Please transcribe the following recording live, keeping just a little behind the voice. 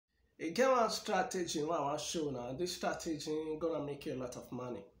Get one strategy, one I want show now. This strategy gonna make you a lot of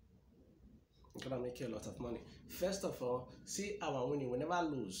money. Gonna make you a lot of money. First of all, see our winning. We never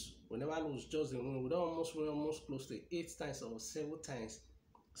lose. We never lose. Just the win. We don't almost win almost close to 8 times or 7 times.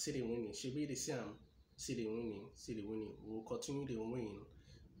 See the winning. Should be the same. See the winning. See the winning. We'll continue the win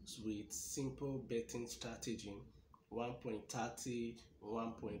with simple betting strategy. 1.30,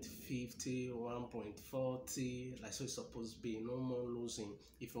 1.50, 1.40, like so it's supposed to be. No more losing.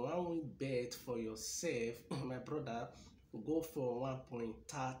 If you want to win bet for yourself, my brother, go for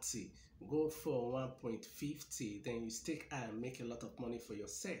 1.30, go for 1.50, then you stake and make a lot of money for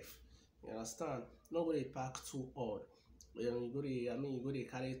yourself. You understand? Nobody pack too odd. You go to, you go to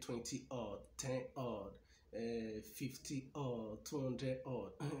carry 20 odd, 10 odd, 50 odd, 200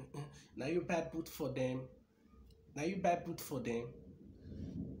 odd. Now you buy boot for them. Now you buy boot for them.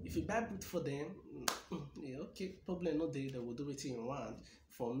 If you buy boot for them, yeah, okay, probably no day they will do it in one.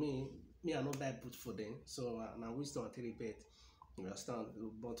 For me, I no buy boot for them. So now wisdom until the bet. You understand?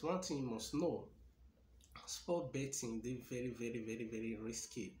 But one thing you must know, sport betting they very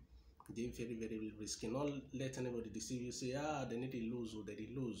risky. They very risky. Not let anybody deceive you. Say they need to lose or they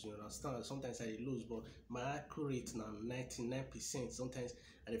lose. You understand? Sometimes I lose, but my accurate now 99%. Sometimes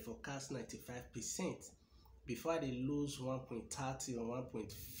I forecast 95%. Before they lose 1.30 or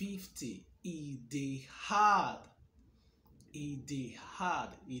 1.50, it hard. It hard.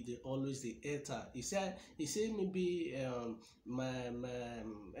 It always the enter. He said maybe my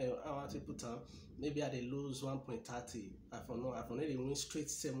I want to put on maybe I they lose 1.30. I for know they win straight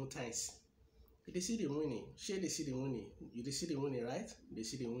 7 times. They see the winning. Share they see the winning. You see the winning, right? They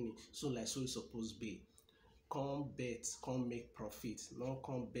see the winning. So like so it's supposed to be. Come bet, come make profit. No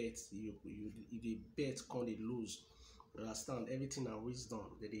come bet, you bet, come they lose. You understand? Everything and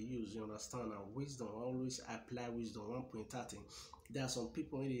wisdom that they use, you understand? And wisdom, always apply wisdom. 1.30. There are some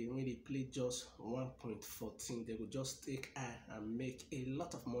people when they play just 1.14, they will just take and make a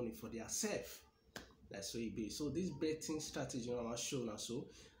lot of money for their self. That's what it be. So this betting strategy I want to show now. So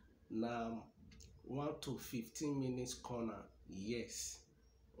now 1 to 15 minutes corner, yes.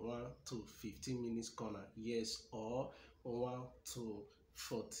 1 to 15 minutes corner, yes, or 1 to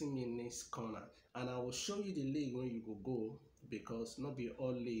 14 minutes corner. And I will show you the league when you go because not be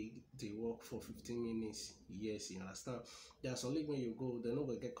all league they work for 15 minutes. Yes, you understand? There are some league when you go, they're not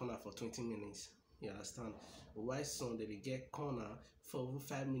gonna get corner for 20 minutes. You understand? Why some they will get corner for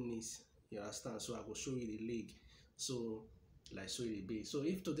 5 minutes. You understand? So I will show you the league. So like so it be. So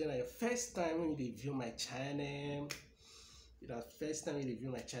if today is your first time when you view my channel, first time you review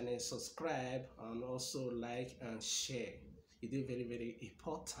my channel, subscribe and also like and share. It is very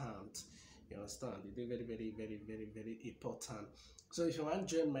important. You understand? It is very important. So if you want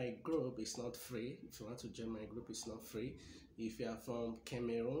to join my group, it's not free. If you want to join my group, it's not free. If you are from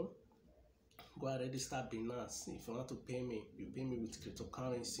Cameroon, go and register Binance. If you want to pay me, you pay me with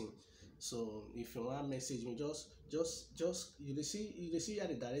cryptocurrency. So if you want to message me, just you see how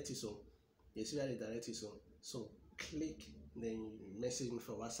the direct is on. You see how the direct is on. So click, then you message me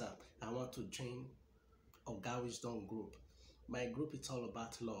for WhatsApp. I want to join Oga Wisdom group. My group is all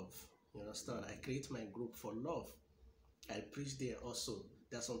about love. You understand? I create my group for love. I preach there also.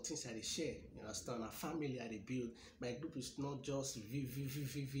 There are some things I share. You understand? A family I build. My group is not just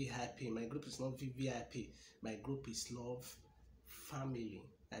happy. My group is not VIP. My group is love, family.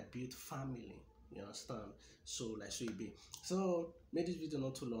 I build family. You understand? So like so it be. So make this video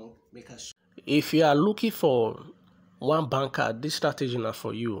not too long. Make us. If you are looking for one banker, this strategy is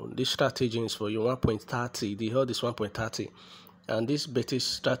for you. This strategy is for you. 1.30. The held is 1.30. And this betting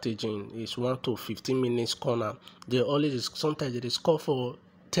strategy is 1 to 15 minutes corner. They always sometimes they score for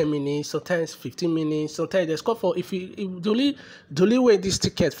 10 minutes, sometimes 15 minutes, sometimes they score for if the only way this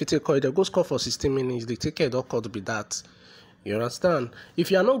ticket fit call they go score for 16 minutes. The ticket don't cost be that. You understand?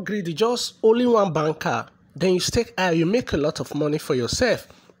 If you are not greedy, just only one banker, then you stake you make a lot of money for yourself.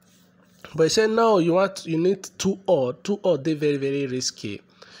 But you say no, you need 2 odd. 2 odd they very risky.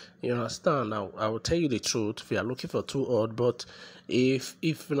 You understand? Now I will tell you the truth. If you are looking for 2 odd, but if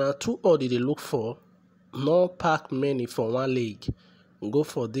now 2 odd they look for, no pack many for one league. Go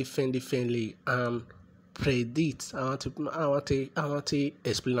for different league and predict. I want to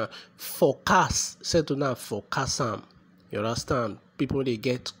explain that. Forecast. Say to now forecast them. You understand? People they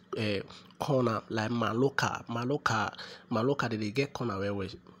get corner like Maloka they get corner where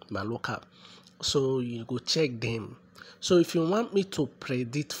Maloka. So you go check them. So if you want me to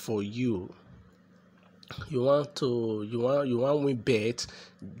predict for you, you want win bet,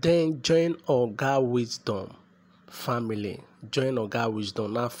 then join Oga Wisdom family. Join Oga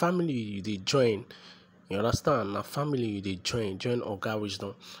Wisdom. Now family they join. You understand? Now family you dey join Oga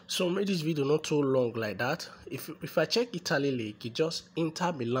Wisdom. So make this video not too long like that. If I check Italy league, it just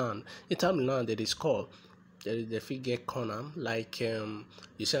Inter Milan. Inter Milan they score. They fit get corner like you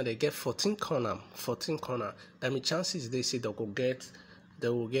say they get 14 corner. That means chances they say they will get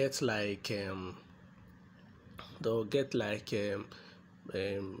like they'll get like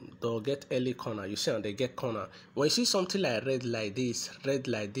they'll get early corner. You see, and they get corner. When you see something like red like this,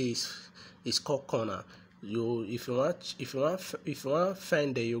 it's called corner. If you want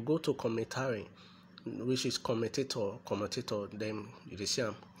find it, you go to commentary, which is commentator. Then you see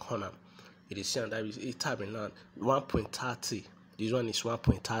corner. You see, and that is it. Tapping on 1.30. This one is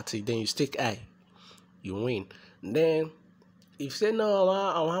 1.30. Then you stick eye, you win. Then if you say no,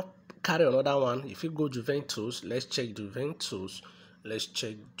 I want carry another one. If you go Juventus, let's check Juventus. Let's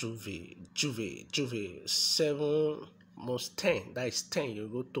check Juve 7 most 10. That is 10. You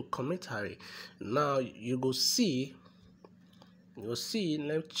go to commentary. Now you go see. Let's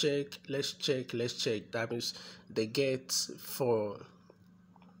check. That means they get for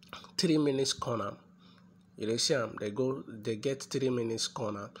 3 minutes corner. You see them. They get 3 minutes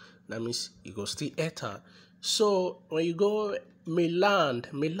corner. That means you go still enter. So when you go Milan,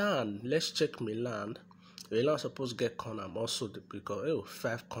 let's check Milan. Milan supposed to get corner also because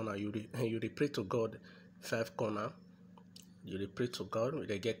 5 corner you pray to God, 5 corner you pray to God,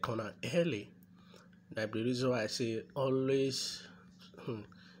 they get corner early. That's the reason why I say always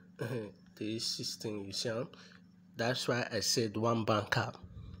this system, you see. That's why I said one banker.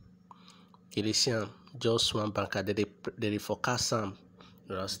 You see, just one banker. They forecast some.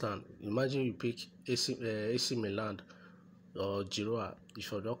 You understand? Imagine you pick AC Milan or Giroud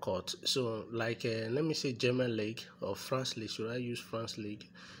if you're not caught. So like let me say German league or France league. Should I use France league?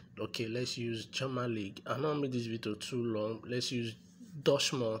 Okay, let's use German league. I don't make this video too long. Let's use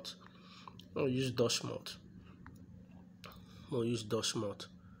Dortmund. I'll use Dortmund. Okay.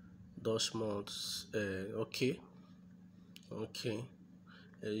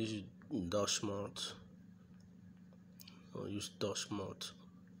 Let's use Dortmund. I'll use Dortmund.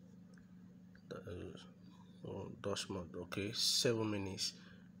 Dortmund. Okay, 7 minutes.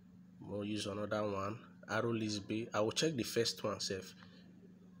 We'll use another one. Arrow Lisby. I will check the first one safe.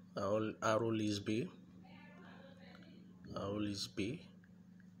 Arrow Lisby.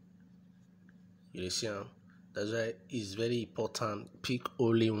 You see, that's why it's very important. Pick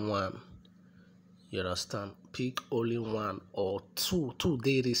only one. You understand? Pick only one or two.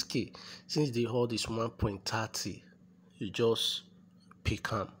 They risky. Since the hold is 1.30, you just pick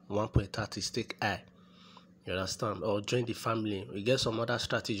 1.30. Stick eye. You understand? Or join the family. We get some other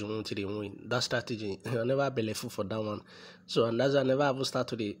strategy until they win. That strategy, I never believe for that one. So and that's I never ever start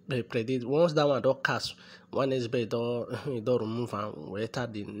to predict. Once that one don't cast, one is better don't remove and later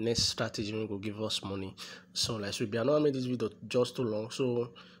the next strategy will give us money. So like we be I not made this video just too long.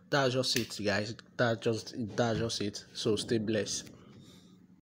 So that's just it, guys. That's just it. So stay blessed.